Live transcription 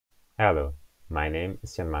Hello, my name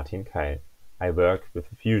is Jan-Martin Keil. I work with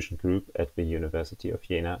the Fusion Group at the University of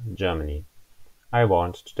Jena, Germany. I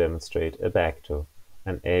want to demonstrate ABECTO,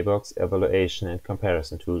 an ABox evaluation and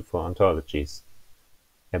comparison tool for ontologies.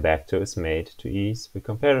 ABECTO is made to ease the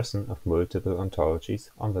comparison of multiple ontologies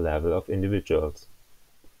on the level of individuals.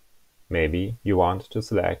 Maybe you want to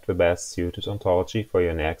select the best suited ontology for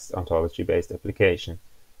your next ontology-based application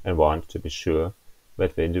and want to be sure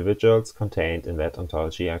that the individuals contained in that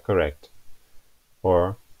ontology are correct.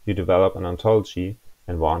 Or you develop an ontology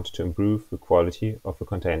and want to improve the quality of the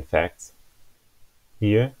contained facts.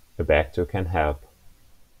 Here, ABECTO can help.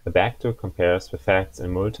 ABECTO compares the facts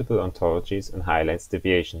in multiple ontologies and highlights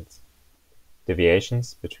deviations.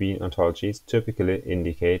 Deviations between ontologies typically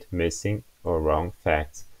indicate missing or wrong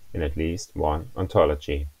facts in at least one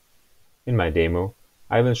ontology. In my demo,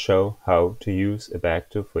 I will show how to use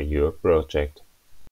ABECTO for your project.